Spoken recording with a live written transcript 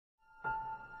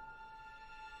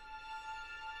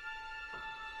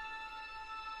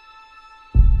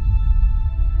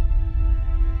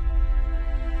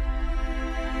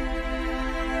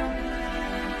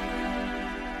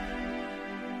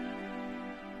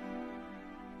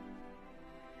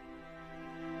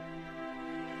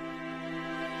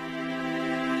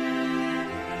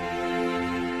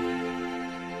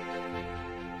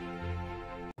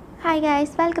Hi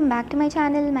guys, welcome back to my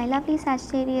channel, my lovely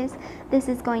Sagittarius. This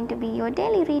is going to be your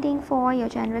daily reading for your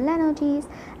general energies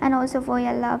and also for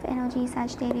your love energy,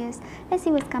 Sagittarius. Let's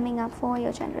see what's coming up for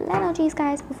your general energies,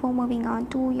 guys, before moving on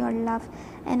to your love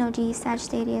energy,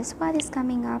 Sagittarius. What is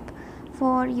coming up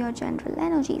for your general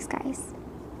energies, guys?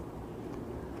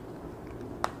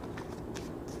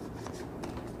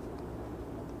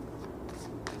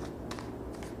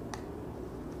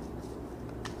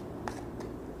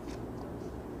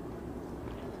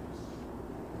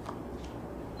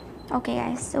 Okay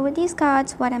guys, so with these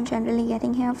cards, what I'm generally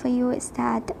getting here for you is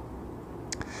that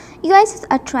you guys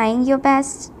are trying your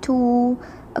best to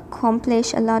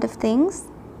accomplish a lot of things.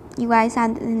 You guys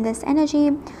are in this energy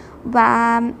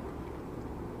where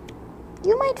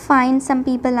you might find some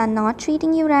people are not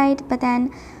treating you right, but then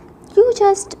you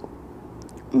just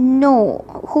know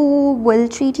who will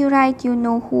treat you right, you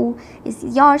know who is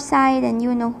your side, and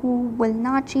you know who will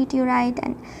not treat you right,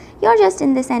 and you're just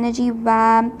in this energy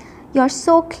where you're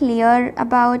so clear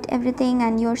about everything,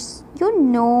 and you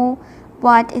know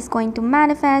what is going to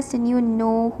manifest, and you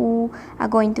know who are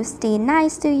going to stay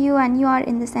nice to you, and you are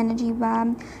in this energy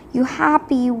where you're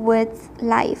happy with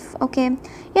life. Okay,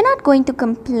 you're not going to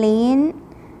complain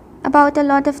about a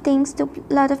lot of things to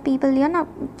a lot of people.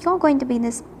 You're going to be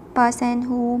this person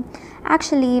who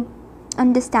actually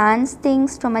understands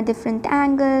things from a different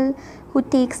angle, who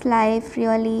takes life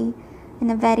really in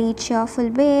a very cheerful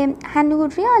way, and who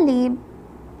really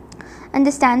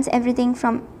understands everything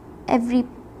from every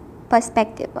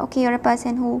perspective. Okay, you're a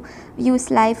person who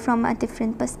views life from a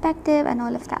different perspective and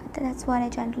all of that. That's what I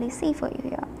generally see for you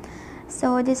here.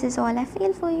 So this is all I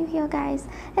feel for you here, guys.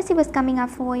 Let's see what's coming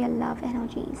up for your love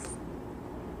energies.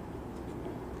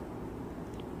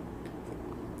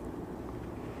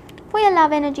 For your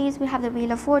love energies, we have the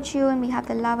Wheel of Fortune, we have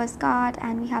the Lover's card,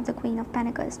 and we have the Queen of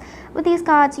Pentacles. With these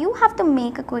cards, you have to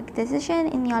make a quick decision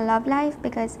in your love life,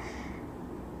 because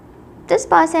this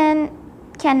person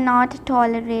cannot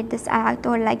tolerate this act,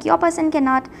 or like your person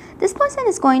cannot. This person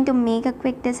is going to make a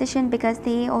quick decision because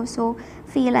they also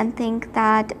feel and think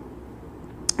that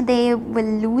they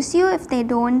will lose you if they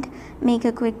don't make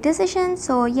a quick decision.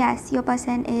 So yes, your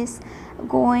person is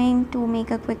going to make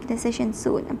a quick decision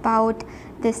soon about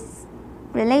this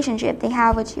relationship they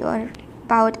have with you, or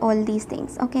about all these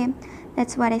things. Okay,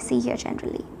 that's what I see here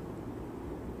generally.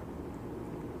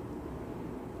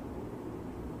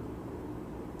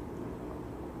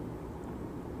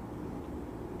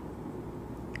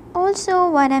 Also,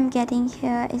 what I'm getting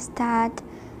here is that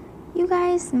you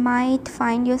guys might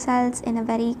find yourselves in a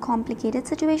very complicated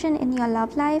situation in your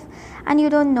love life, and you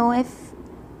don't know if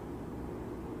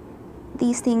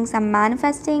these things are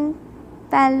manifesting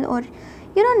well, or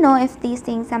you don't know if these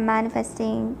things are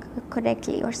manifesting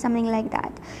correctly, or something like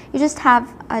that. You just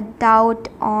have a doubt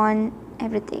on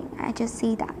everything. I just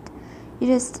see that you're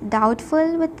just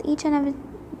doubtful with each and every,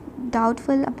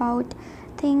 doubtful about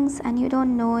things, and you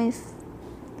don't know if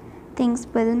things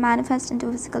will manifest into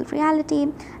physical reality.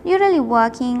 You're really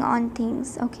working on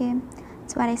things. Okay,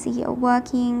 that's what I see here,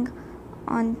 working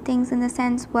on things, in the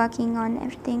sense working on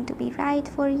everything to be right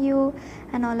for you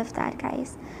and all of that,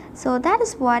 guys. So that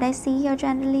is what I see here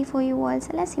generally for you all.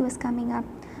 So let's see what's coming up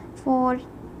for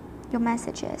your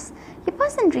messages. Your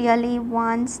person really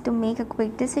wants to make a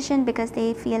quick decision because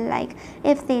they feel like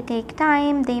if they take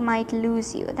time, they might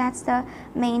lose you. That's the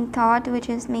main thought which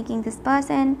is making this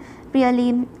person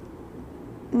really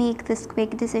make this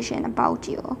quick decision about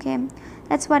you. Okay,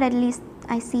 that's what at least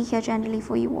I see here generally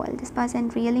for you all. This person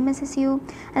really misses you,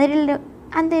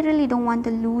 and they really don't want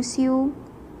to lose you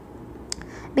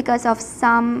because of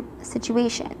some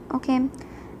situation. Okay,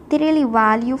 they really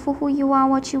value for who you are,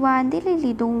 what you are, and they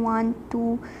really don't want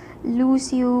to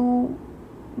lose you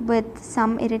with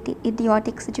some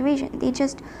idiotic situation. They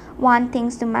just want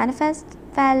things to manifest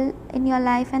well in your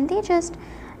life, and they just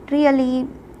really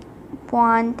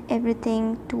want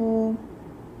everything to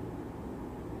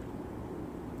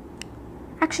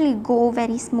actually go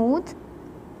very smooth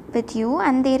with you,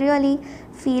 and they really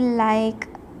feel like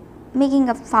making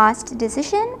a fast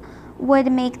decision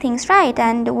would make things right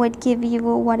and would give you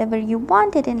whatever you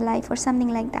wanted in life, or something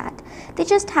like that. They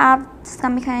just have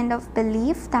some kind of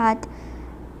belief that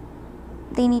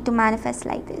they need to manifest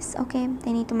like this. Okay,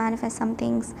 they need to manifest some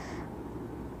things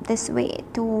this way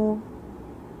to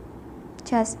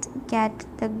just get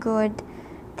the good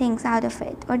things out of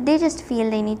it, or they just feel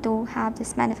they need to have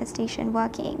this manifestation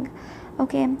working.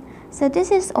 Okay, so this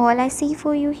is all I see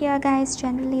for you here, guys.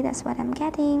 Generally, that's what I'm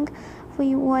getting for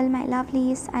you all, my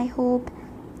lovelies. I hope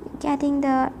you're getting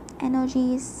the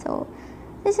energies. So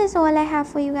This is all I have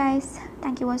for you guys.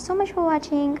 Thank you all so much for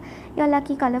watching. Your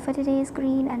lucky color for today is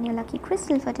green and your lucky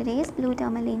crystal for today is blue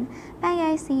tourmaline. Bye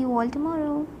guys, see you all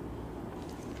tomorrow.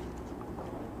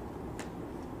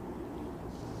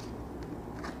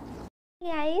 Hey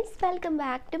guys, welcome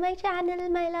back to my channel,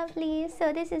 my lovelies.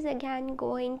 So this is again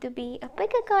going to be a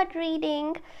pick a card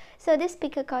reading. So this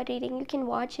pick a card reading, you can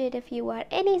watch it if you are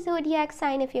any zodiac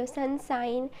sign, if your sun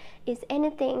sign is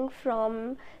anything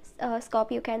from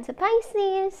Scorpio, Cancer,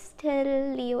 Pisces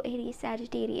till Leo, Aries,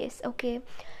 Sagittarius. Okay,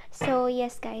 so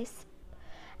yes guys,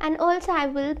 and also I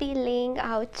will be laying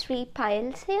out 3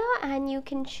 piles here and you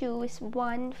can choose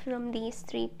one from these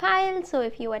 3 piles. So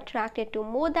if you are attracted to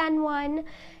more than one,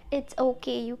 it's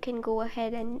okay, you can go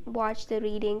ahead and watch the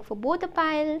reading for both the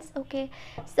piles. Okay,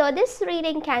 so this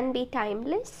reading can be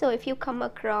timeless. So if you come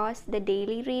across the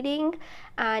daily reading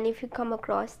and if you come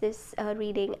across this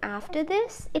reading after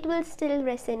this, it will still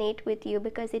resonate with you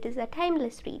because it is a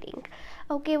timeless reading.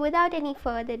 Okay, without any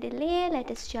further delay, let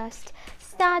us just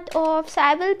start off. So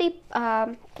I will be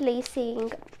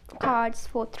placing cards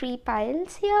for 3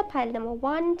 piles here, pile number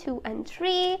 1, 2 and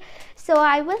 3. So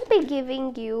I will be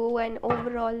giving you an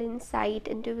overall insight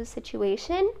into the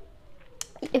situation.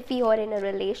 If you are in a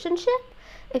relationship,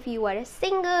 if you are a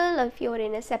single, or if you are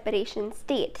in a separation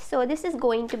state. So this is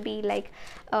going to be like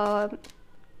a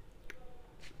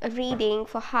reading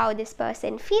for how this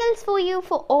person feels for you,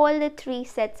 for all the 3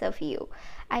 sets of you.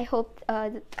 I hope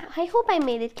I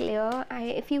made it clear.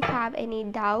 If you have any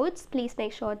doubts, please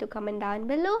make sure to comment down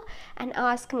below and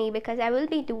ask me, because I will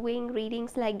be doing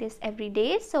readings like this every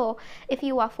day. So if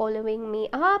you are following me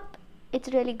up, it's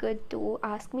really good to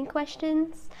ask me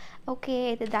questions,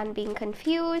 okay, rather than being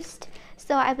confused.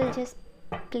 So I will just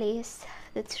place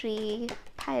the 3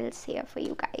 piles here for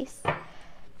you guys.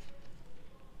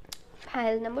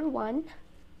 Pile number 1,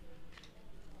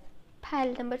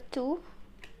 pile number 2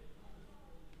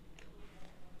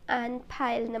 and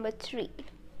pile number 3.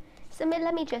 So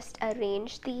let me just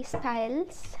arrange these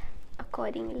piles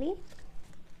accordingly.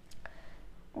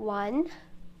 1,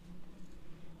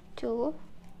 2,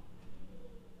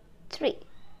 3.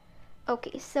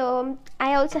 Okay, so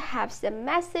I also have some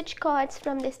message cards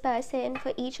from this person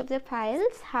for each of the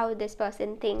piles. How this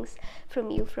person thinks from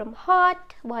you from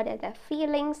heart, what are their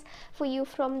feelings for you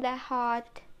from their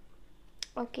heart.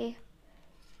 Okay,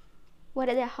 what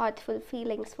are their heartful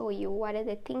feelings for you, what are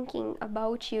they thinking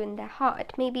about you in their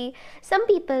heart. Maybe some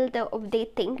people they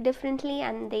think differently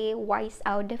and they voice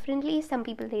out differently. Some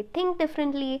people they think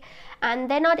differently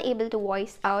and they're not able to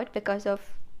voice out because of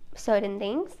certain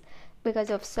things,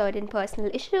 because of certain personal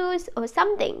issues or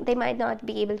something. They might not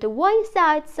be able to voice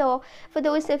out. So for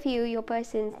those of you, your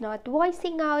person's not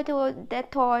voicing out or their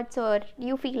thoughts, or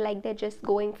you feel like they're just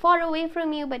going far away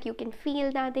from you, but you can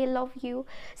feel that they love you.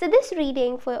 So this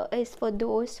reading is for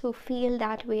those who feel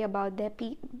that way about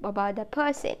their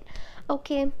person.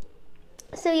 Okay,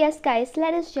 so yes guys,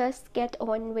 let us just get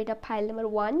on with a pile number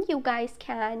 1. You guys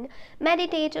can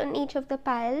meditate on each of the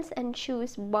piles and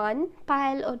choose one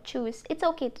pile, or it's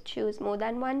okay to choose more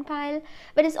than one pile,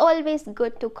 but it's always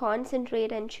good to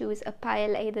concentrate and choose a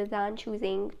pile either than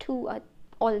choosing 2 or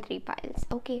all 3 piles.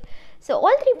 Okay, so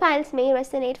all 3 piles may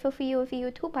resonate for you.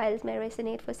 2 piles may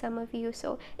resonate for some of you,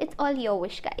 so it's all your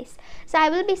wish guys. So I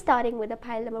will be starting with a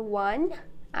pile number 1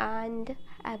 and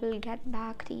I will get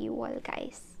back to you all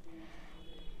guys.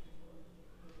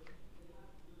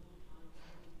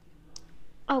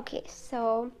 Okay,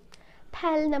 so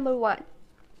pile number 1.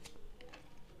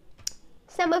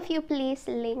 Some of you please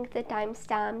link the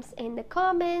timestamps in the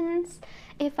comments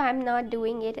if I'm not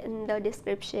doing it in the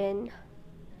description.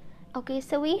 Okay,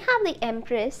 so we have the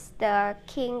Empress, the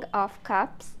King of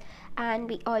Cups, and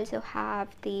we also have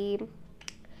the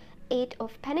 8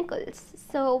 of Pentacles.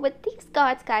 So with these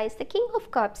cards guys, the King of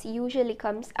Cups usually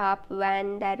comes up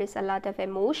when there is a lot of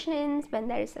emotions, when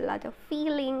there is a lot of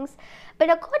feelings. But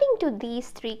according to these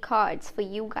 3 cards for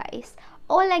you guys,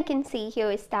 all I can see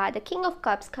here is that the King of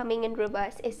Cups coming in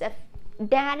reverse is a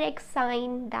direct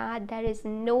sign that there is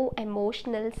no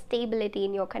emotional stability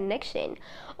in your connection,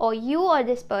 or you or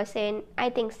this person.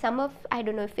 I think I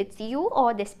don't know if it's you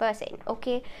or this person,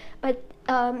 okay, but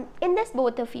in this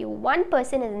both of you, one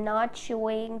person is not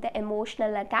showing the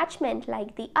emotional attachment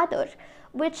like the other,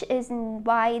 which is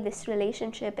why this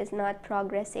relationship is not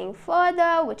progressing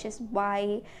further, which is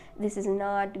why this is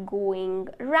not going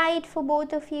right for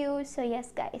both of you. So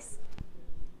yes guys,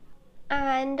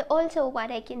 And also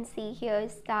what I can see here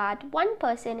is that one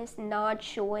person is not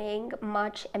showing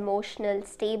much emotional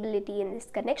stability in this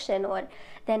connection, or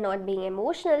they're not being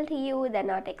emotional to you, they're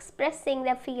not expressing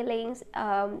their feelings,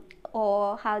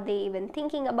 or how they even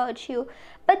thinking about you.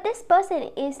 But this person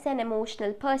is an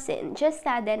emotional person, just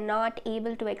that they're not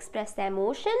able to express their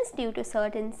emotions due to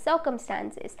certain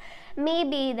circumstances.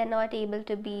 Maybe they're not able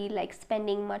to be like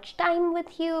spending much time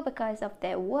with you because of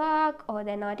their work, or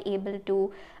they're not able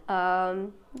to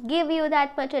give you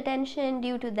that much attention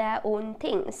due to their own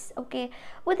things. Okay,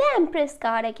 with the Empress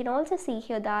card, I can also see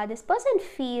here that this person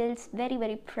feels very,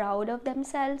 very proud of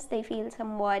themselves. They feel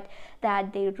somewhat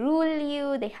that they rule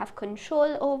you, they have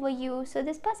control over you. So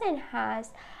this person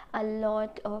has a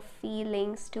lot of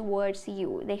feelings towards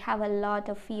you. They have a lot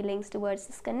of feelings towards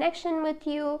this connection with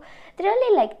you. They're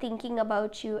really like thinking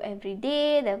about you every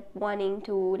day. They're wanting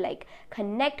to like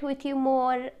connect with you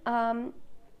more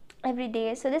every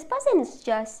day. So this person is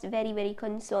just very, very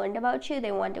concerned about you.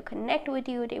 They want to connect with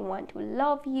you, they want to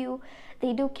love you,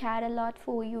 they do care a lot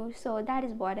for you. So that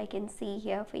is what I can see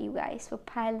here for you guys for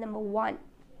pile number 1.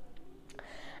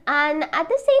 And at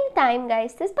the same time,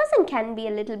 guys, this person can be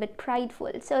a little bit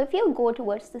prideful. So if you go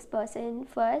towards this person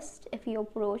first, if you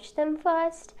approach them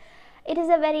first, it is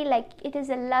a very it is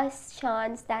a less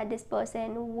chance that this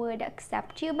person would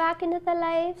accept you back into their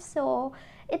life. So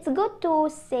it's good to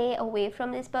stay away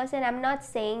from this person. I'm not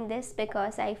saying this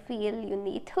because I feel you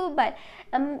need to, but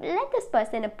let this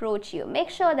person approach you.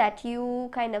 Make sure that you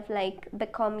kind of like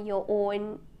become your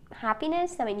own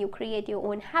happiness. I mean, you create your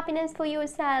own happiness for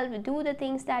yourself, do the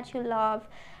things that you love,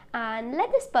 and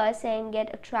let this person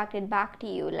get attracted back to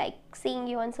you, like seeing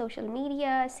you on social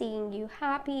media, seeing you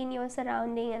happy in your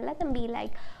surrounding, and let them be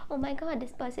like, oh my god,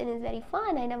 this person is very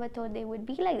fun, I never thought they would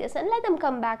be like this, and let them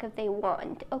come back if they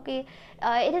want. Okay,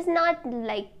 it is not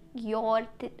like your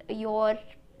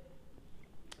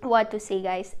what to say,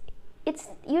 guys, it's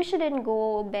you shouldn't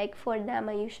go beg for them,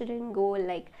 or you shouldn't go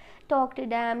like talk to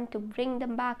them to bring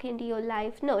them back into your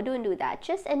life. No, don't do that.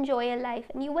 Just enjoy your life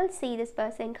and you will see this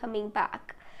person coming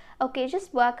back. Okay,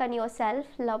 just work on yourself,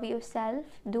 love yourself,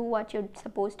 do what you're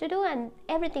supposed to do, and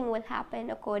everything will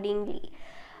happen accordingly.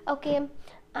 Okay,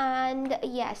 and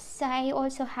yes, I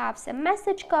also have some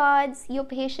message cards. Your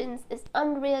patience is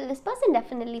unreal. This person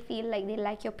definitely feel like they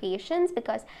like your patience,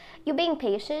 because you're being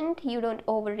patient, you don't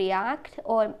overreact,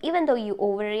 or even though you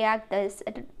overreact, there's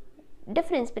a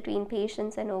difference between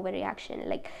patience and overreaction.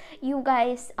 Like, you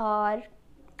guys are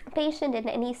patient in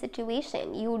any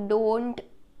situation. You don't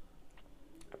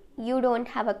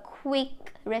have a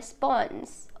quick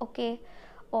response. Okay,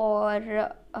 or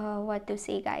what to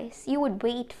say, guys, you would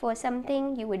wait for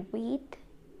something, you would wait.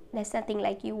 There's nothing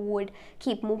like you would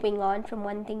keep moving on from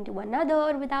one thing to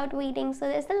another without waiting. So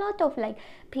there's a lot of like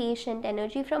patient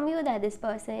energy from you that this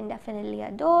person definitely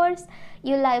adores.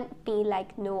 You love me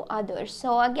like no other.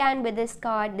 So again, with this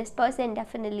card, this person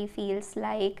definitely feels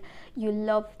like you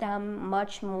love them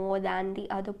much more than the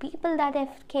other people that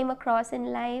I've came across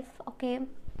in life. Okay,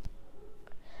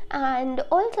 and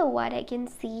also what I can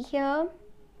see here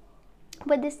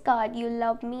with this card, you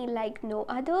love me like no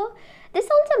other, this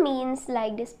also means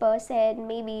like this person,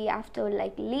 maybe after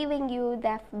like leaving you,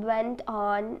 they've went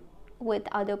on with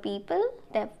other people,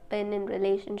 they've been in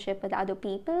relationship with other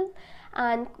people,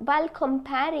 and while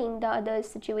comparing the other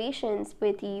situations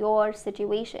with your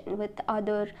situation, with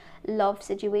other love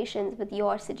situations with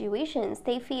your situations,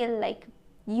 they feel like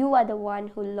you are the one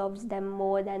who loves them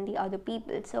more than the other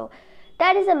people. So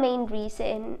that is the main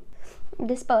reason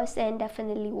this person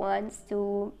definitely wants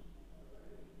to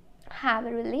have a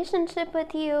relationship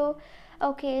with you.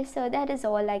 Okay, so that is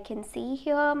all I can see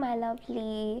here, my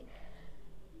lovely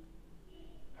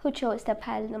who chose the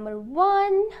pile number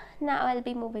 1. Now I'll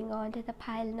be moving on to the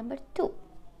pile number 2.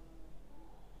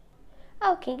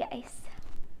 Okay, guys,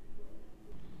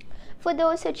 for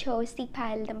those who chose the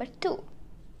pile number 2,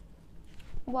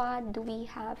 what do we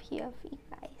have here for you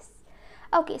guys?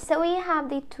 Okay, so we have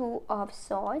the 2 of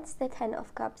Swords, the 10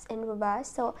 of Cups in reverse.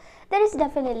 So there is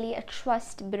definitely a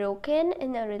trust broken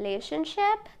in a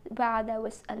relationship where there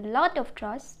was a lot of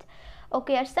trust.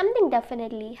 Okay, or something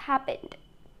definitely happened,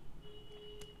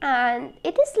 and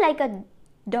it is like a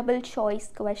double choice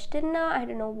question now. I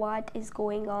don't know what is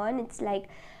going on. It's like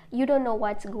you don't know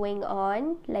what's going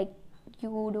on. Like,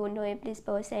 you don't know if this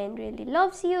person really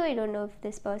loves you, you don't know if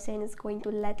this person is going to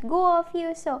let go of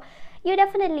you. So you're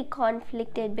definitely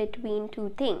conflicted between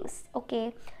 2 things.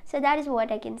 Okay, so that is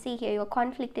what I can see here. You're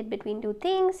conflicted between 2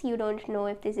 things. You don't know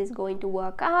if this is going to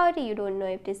work out, you don't know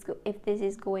if this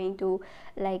is going to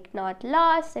like not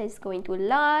last, it's going to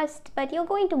last, but you're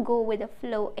going to go with the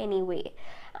flow anyway.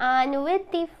 And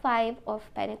with the 5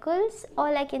 of Pentacles,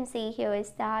 all I can say here is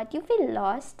that you feel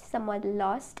lost, somewhat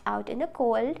lost out in the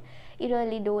cold. You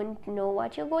really don't know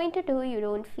what you're going to do. You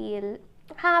don't feel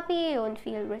happy, you don't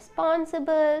feel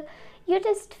responsible. You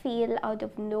just feel out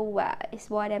of nowhere is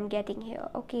what I'm getting here,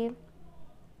 okay?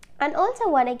 And also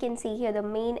what I can see here, the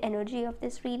main energy of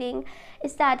this reading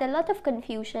is that a lot of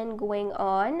confusion going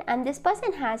on, and this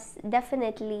person has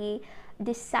definitely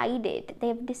decided.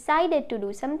 They've decided to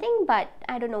do something, but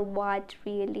I don't know what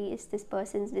really is this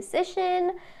person's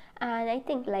decision. And I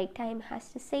think like time has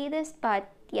to say this,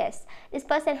 but yes, this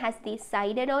person has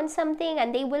decided on something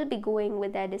and they will be going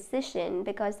with their decision,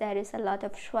 because there is a lot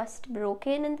of trust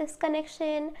broken in this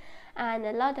connection and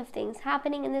a lot of things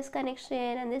happening in this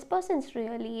connection, and this person's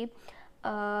really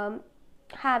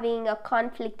having a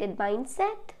conflicted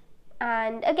mindset.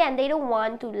 And again, they don't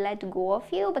want to let go of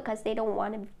you because they don't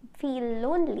want to feel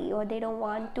lonely, or they don't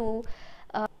want to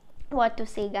what to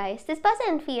say, guys, this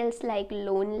person feels like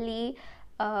lonely.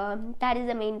 That is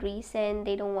the main reason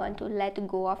they don't want to let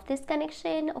go of this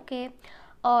connection, okay?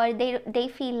 Or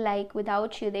they feel like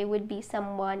without you they would be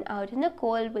someone out in the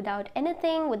cold, without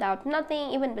anything, without nothing,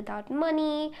 even without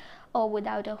money, or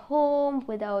without a home,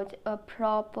 without a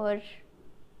proper,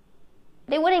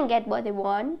 they wouldn't get what they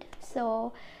want.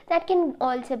 So that can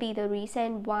also be the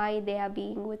reason why they are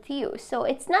being with you. So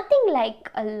it's nothing like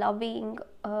a loving,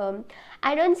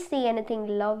 I don't see anything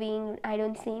loving, I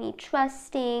don't see any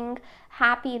trusting,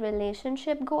 happy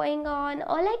relationship going on.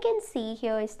 All I can see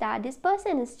here is that this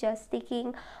person is just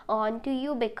sticking on to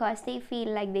you because they feel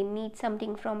like they need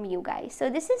something from you guys. So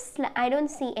this is, I don't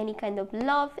see any kind of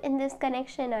love in this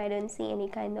connection. I don't see any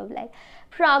kind of like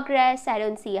progress. I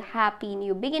don't see a happy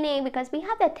new beginning, because we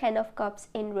have the 10 of Cups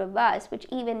in reverse, which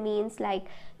even means like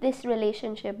this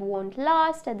relationship won't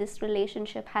last, or this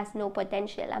relationship has no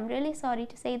potential. I'm really sorry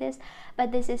to say this,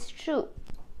 but this is true.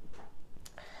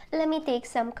 Let me take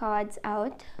some cards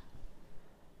out.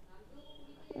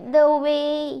 The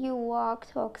way you walk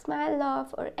talks my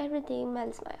love, or everything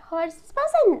melts my heart. This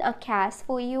person cares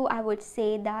for you. I would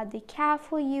say that they care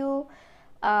for you.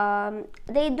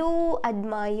 They do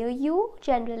admire you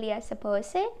generally as a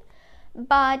person,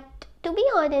 but to be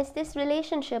honest, this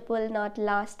relationship will not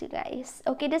last, guys.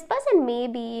 Okay, this person may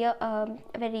be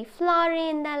very flowery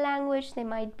in their language. They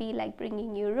might be like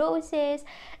bringing you roses.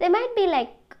 They might be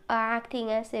like acting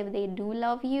as if they do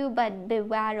love you, but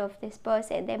beware of this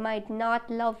person. They might not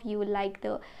love you like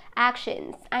the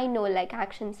actions. I know like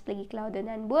actions speak louder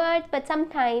than words, but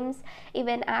sometimes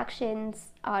even actions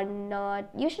are not,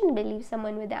 you shouldn't believe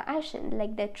someone with their action.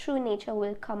 Like their true nature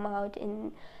will come out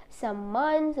in some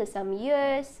months or some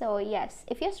years. So yes,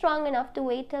 if you're strong enough to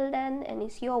wait till then, and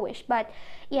it's your wish. But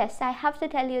yes, I have to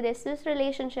tell you this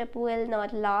relationship will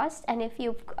not last. And if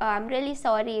you've I'm really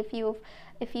sorry if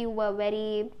you were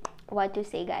very, what to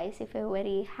say, guys, if you're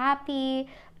very happy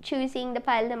choosing the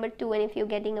pile number 2, and if you're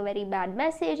getting a very bad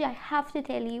message, I have to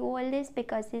tell you all this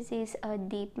because this is a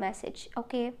deep message,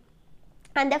 okay?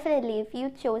 And definitely if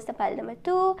you chose the pile number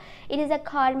 2, it is a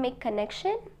karmic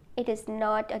connection. It is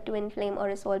not a twin flame or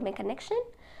a soulmate connection,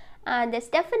 and there's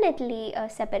definitely a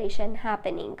separation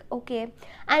happening, okay?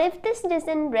 And if this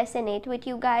doesn't resonate with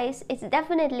you guys, it's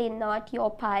definitely not your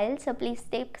pile. So please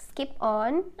skip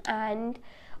on and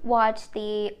watch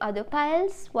the other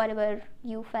piles, whatever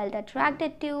you felt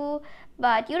attracted to.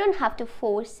 But you don't have to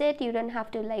force it. You don't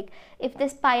have to, like, if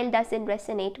this pile doesn't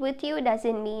resonate with you,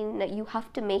 doesn't mean that you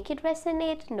have to make it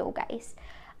resonate. No, guys.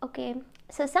 Okay,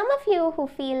 so some of you who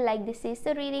feel like this is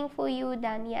the reading for you,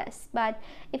 then yes. But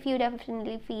if you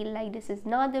definitely feel like this is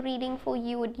not the reading for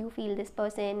you, you feel this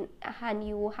person and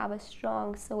you have a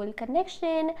strong soul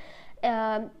connection,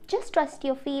 just trust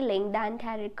your feeling than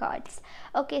tarot cards.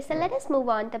 Okay, so let us move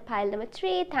on to pile number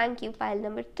 3. Thank you, pile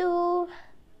number 2.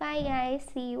 Bye guys,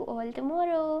 see you all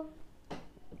tomorrow.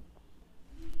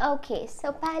 Okay,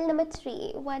 so pile number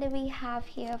 3, what do we have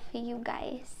here for you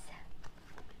guys?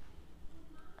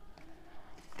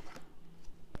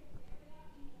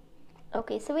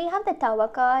 Okay, so we have the Tower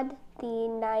card, the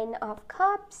 9 of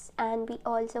Cups, and we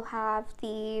also have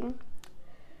the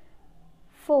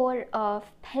 4 of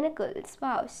Pentacles.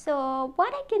 Wow, so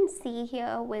what I can see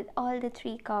here with all the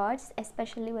 3 cards,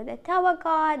 especially with the Tower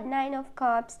card, 9 of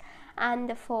Cups, and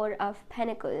the 4 of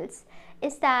Pentacles,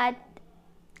 is that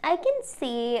I can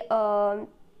see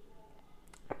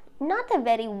not a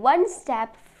very one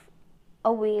step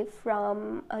away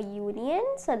from a union.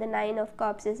 So the 9 of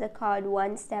Cups is a card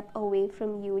one step away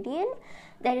from union.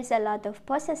 There is a lot of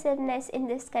possessiveness in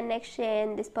this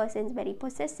connection. This person is very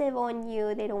possessive on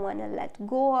you. They don't want to let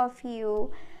go of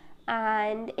you,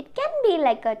 and it can be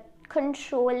like a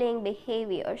controlling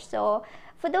behavior. So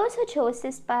For those who chose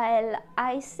this pile,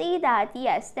 I say that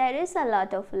yes, there is a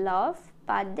lot of love,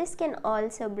 but this can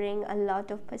also bring a lot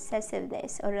of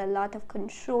possessiveness or a lot of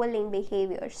controlling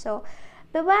behavior. So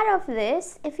beware of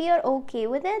this. If you're okay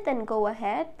with it, then go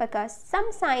ahead, because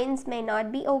some signs may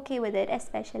not be okay with it,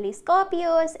 especially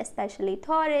Scorpios, especially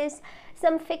Taurus.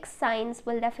 Some fixed signs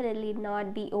will definitely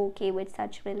not be okay with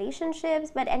such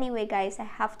relationships. But anyway, guys, I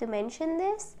have to mention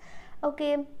this.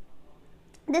 Okay,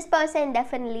 this person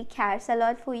definitely cares a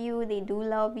lot for you. They do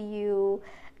love you.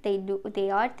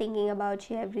 They are thinking about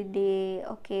you every day.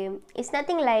 Okay, it's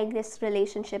nothing like this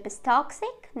relationship is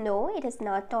toxic. No, it is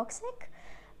not toxic,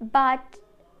 but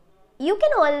you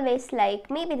can always, like,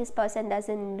 maybe this person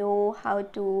doesn't know how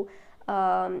to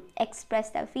express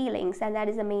their feelings, and that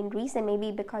is the main reason.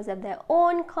 Maybe because of their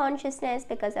own consciousness,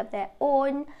 because of their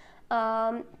own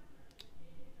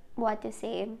what to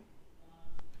say,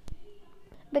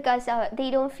 because they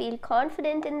don't feel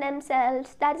confident in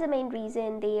themselves. That's the main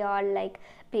reason they are like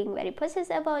being very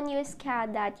possessive on you,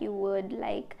 scared that you would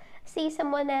like see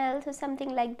someone else or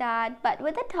something like that. But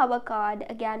with the Tower card,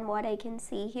 again, what I can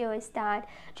see here is that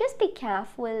just be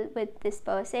careful with this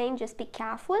person. Just be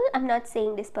careful. I'm not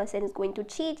saying this person is going to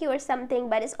cheat you or something,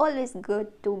 but it's always good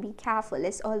to be careful.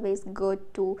 It's always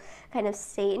good to kind of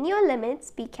stay in your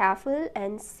limits, be careful,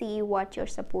 and see what you're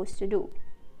supposed to do.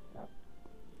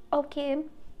 Okay,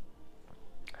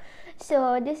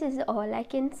 so this is all I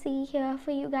can see here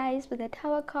for you guys with the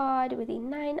Tower card, with the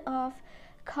 9 of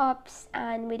Cups,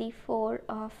 and with the 4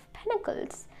 of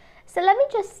Pentacles. So let me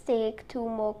just take 2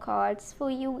 more cards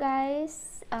for you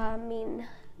guys. I mean,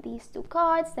 these 2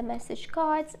 cards, the message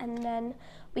cards, and then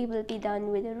we will be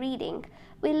done with the reading.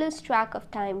 We lose track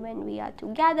of time when we are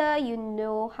together. You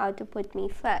know how to put me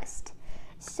first.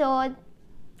 So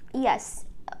yes,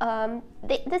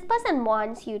 this person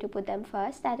wants you to put them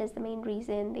first. That is the main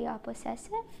reason they are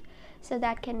possessive. So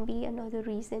that can be another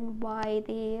reason why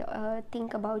they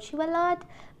think about you a lot.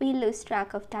 We lose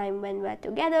track of time when we're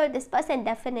together. This person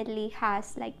definitely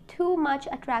has like too much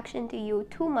attraction to you,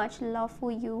 too much love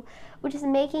for you, which is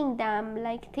making them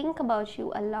like think about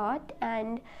you a lot,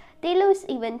 and they lose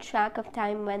even track of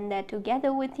time when they're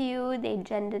together with you. They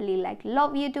generally like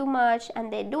love you too much,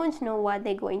 and they don't know what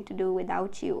they're going to do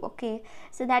without you. Okay,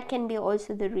 so that can be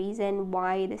also the reason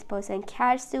why this person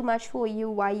cares too much for you,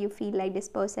 why you feel like this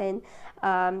person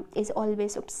is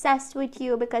always obsessed with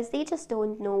you, because they just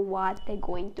don't know what they're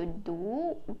going to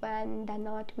do when they're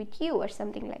not with you or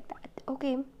something like that.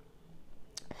 Okay,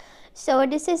 so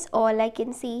this is all I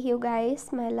can see here,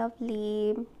 guys, my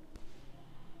lovely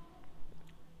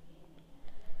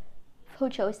who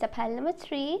chose the pile number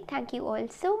 3. Thank you all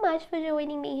so much for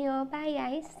joining me here. Bye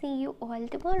guys, see you all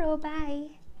tomorrow.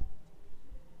 Bye.